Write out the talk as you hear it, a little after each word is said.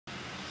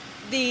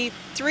the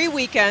 3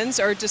 weekends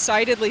are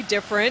decidedly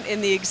different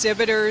in the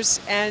exhibitors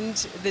and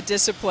the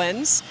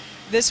disciplines.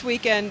 This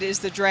weekend is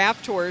the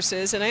draft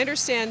horses, and I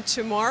understand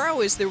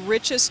tomorrow is the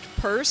richest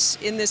purse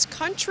in this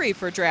country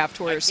for draft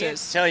horses. I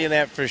can't tell you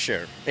that for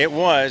sure. It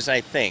was, I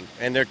think,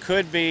 and there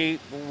could be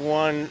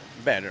one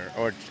better,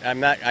 or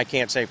I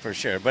can't say for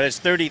sure, but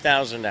it's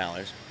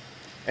 $30,000,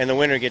 and the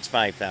winner gets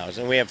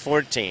 $5,000. We have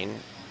 14,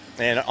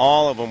 and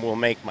all of them will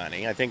make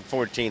money. I think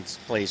 14th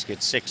place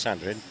gets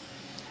 $600,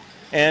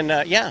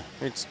 and yeah,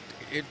 it's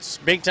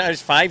big time.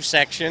 It's 5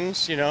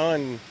 sections, you know,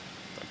 and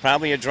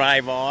probably a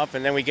drive off,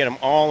 and then we get them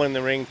all in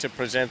the ring to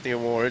present the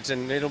awards,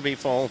 and it'll be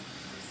full.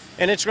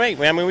 And it's great.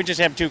 I mean, we just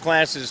have 2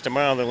 classes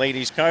tomorrow: the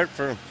ladies' cart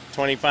for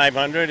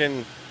 $2,500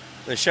 and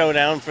the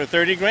showdown for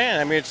 $30,000.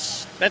 I mean,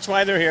 that's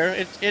why they're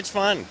here. It's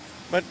fun,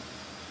 but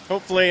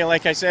hopefully,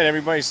 like I said,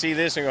 everybody see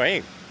this and go,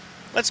 hey,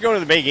 let's go to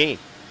the Big E.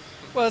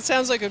 Well, it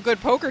sounds like a good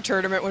poker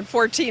tournament when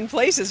 14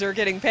 places are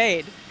getting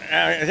paid.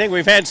 I think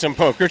we've had some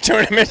poker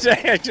tournaments.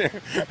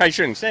 I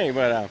shouldn't say,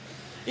 but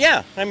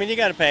yeah, I mean, you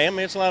got to pay them.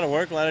 It's a lot of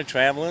work, a lot of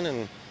traveling,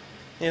 and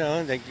you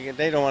know,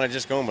 they don't want to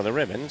just go in with a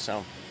ribbon.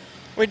 So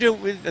we do.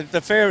 The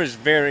fair is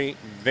very,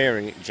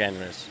 very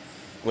generous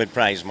with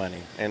prize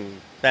money, and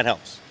that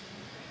helps.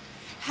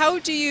 How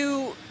do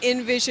you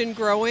envision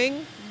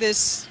growing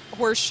this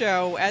horse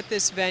show at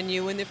this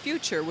venue in the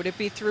future? Would it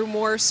be through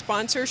more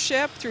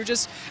sponsorship, through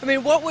just, I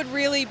mean, what would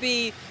really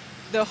be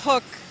the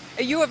hook?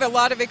 You have a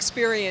lot of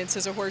experience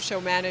as a horse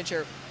show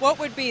manager. What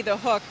would be the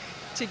hook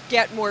to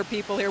get more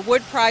people here?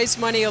 Would prize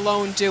money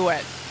alone do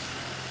it?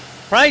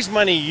 Prize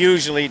money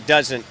usually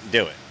doesn't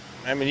do it.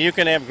 I mean, you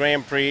can have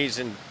Grand Prix,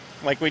 and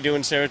like we do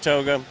in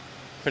Saratoga,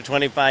 for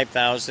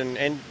 $25,000,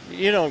 and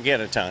you don't get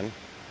a ton.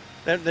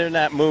 They're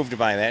not moved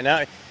by that.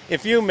 Now,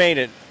 if you made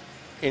it,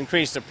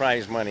 increase the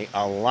prize money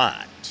a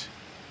lot,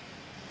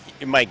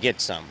 you might get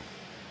some.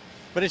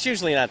 But it's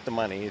usually not the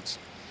money. It's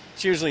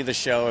usually the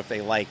show, if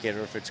they like it,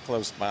 or if it's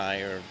close by,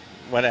 or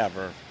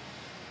whatever.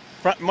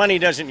 Money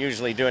doesn't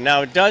usually do it.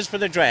 Now, it does for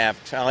the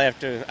draft. I'll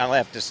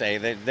have to say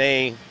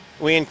that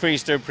we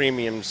increased their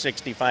premium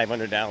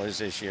 $6,500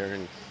 this year,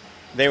 and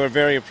they were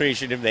very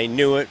appreciative. They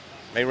knew it.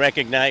 They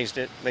recognized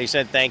it. They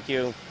said thank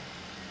you.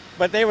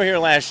 But they were here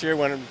last year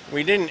when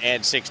we didn't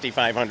add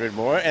 $6,500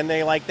 more, and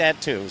they liked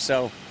that too.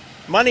 So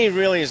money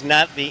really is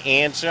not the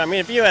answer. I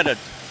mean, if you had a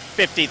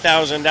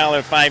 $50,000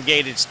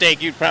 5-gated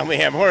stake, you'd probably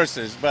have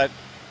horses. But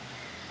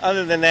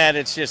other than that,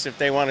 it's just if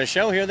they want a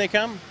show, here they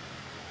come.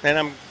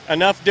 And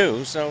enough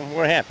do, so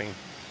we're happy.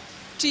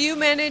 Do you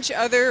manage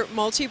other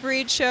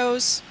multi-breed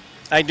shows?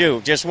 I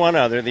do. Just one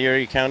other, the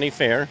Erie County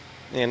Fair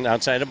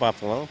outside of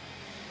Buffalo.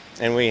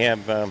 And we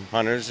have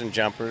hunters and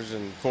jumpers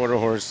and quarter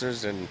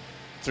horses and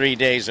 3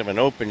 days of an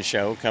open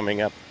show coming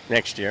up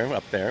next year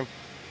up there.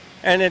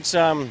 And it's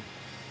a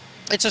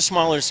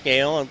smaller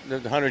scale.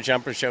 The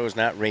hunter-jumper show is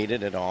not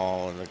rated at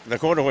all. The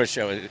quarter horse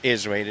show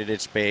is rated.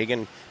 It's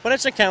big, but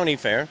it's a county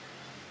fair.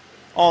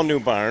 All new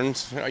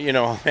barns, you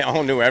know,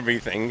 all new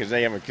everything because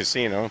they have a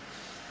casino.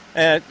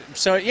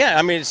 So, yeah,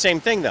 I mean, it's the same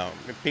thing, though.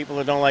 If people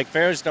who don't like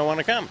fairs don't want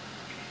to come.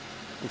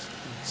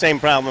 Same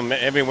problem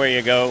everywhere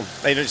you go.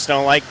 They just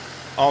don't like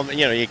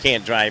you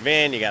can't drive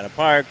in, you got to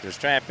park, there's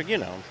traffic, you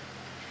know.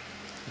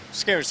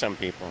 Scares some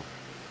people.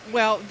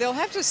 Well, they'll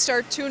have to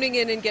start tuning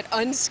in and get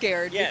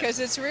unscared, yes, because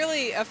it's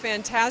really a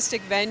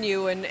fantastic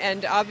venue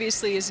and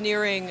obviously is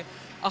nearing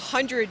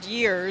 100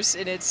 years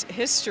in its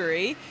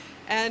history.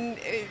 And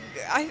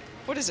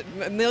what is it,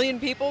 1 million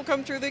people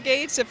come through the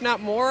gates, if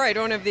not more? I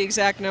don't have the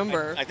exact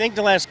number. I think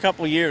the last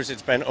couple of years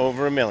it's been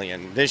over 1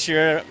 million. This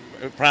year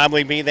it'll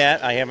probably be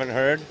that. I haven't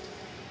heard.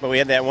 But we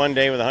had that one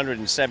day with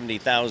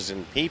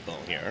 170,000 people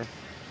here.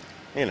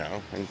 You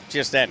know, and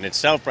just that in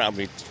itself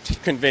probably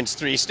convinced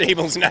 3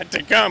 stables not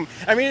to come.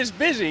 I mean, it's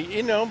busy,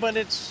 you know, but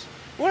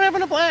we're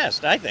having a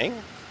blast, I think.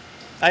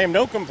 I have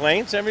no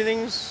complaints.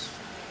 Everything's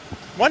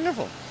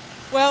wonderful.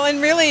 Well,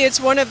 and really it's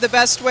one of the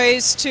best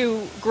ways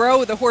to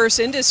grow the horse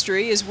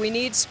industry is we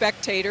need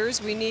spectators,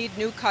 we need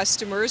new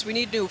customers, we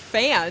need new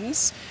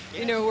fans,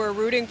 you know, who are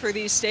rooting for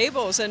these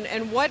stables.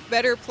 And what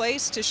better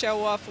place to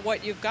show off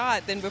what you've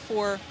got than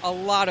before a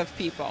lot of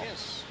people?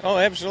 Yes. Oh,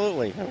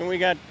 absolutely. I mean, we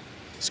got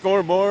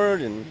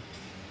scoreboard and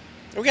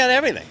we got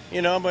everything,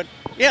 you know, but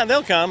yeah,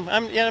 they'll come.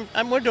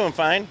 We're doing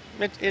fine.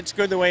 It's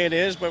good the way it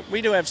is, but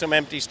we do have some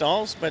empty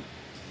stalls, but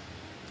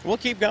we'll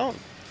keep going.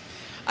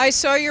 I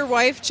saw your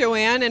wife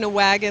Joanne in a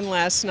wagon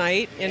last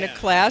night in a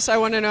class. I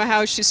want to know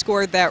how she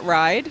scored that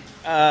ride.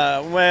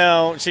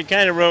 Well, she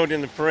kind of rode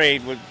in the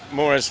parade with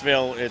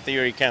Morrisville at the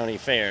Erie County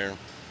Fair,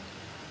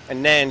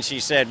 and then she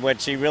said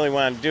what she really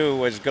wanted to do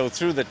was go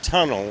through the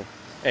tunnel,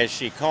 as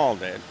she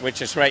called it,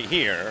 which is right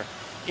here,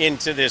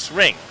 into this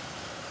ring.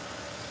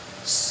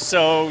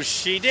 So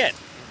she did.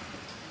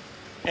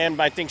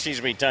 And I think she's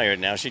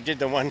retired now. She did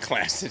the one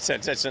class and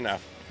said that's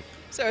enough.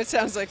 So it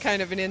sounds like kind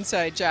of an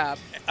inside job.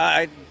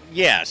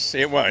 Yes,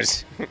 it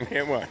was.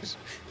 It was.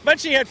 But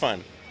she had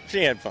fun.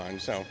 She had fun,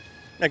 so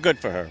good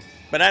for her.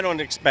 But I don't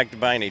expect to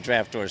buy any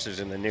draft horses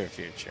in the near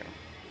future.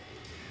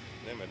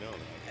 Never know.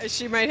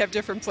 She might have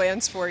different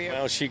plans for you.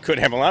 Well, she could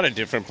have a lot of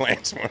different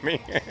plans for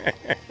me.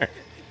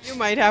 You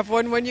might have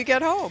one when you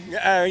get home.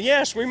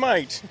 Yes, we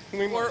might.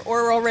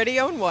 Or already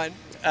own one.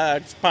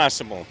 It's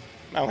possible.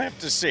 I'll have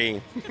to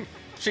see.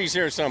 She's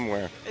here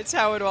somewhere. It's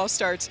how it all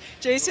starts.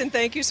 Jason,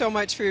 thank you so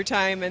much for your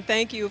time, and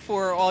thank you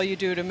for all you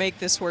do to make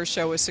this horse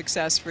show a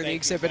success for the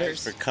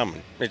exhibitors. Thanks for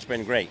coming. It's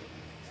been great.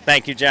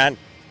 Thank you, John.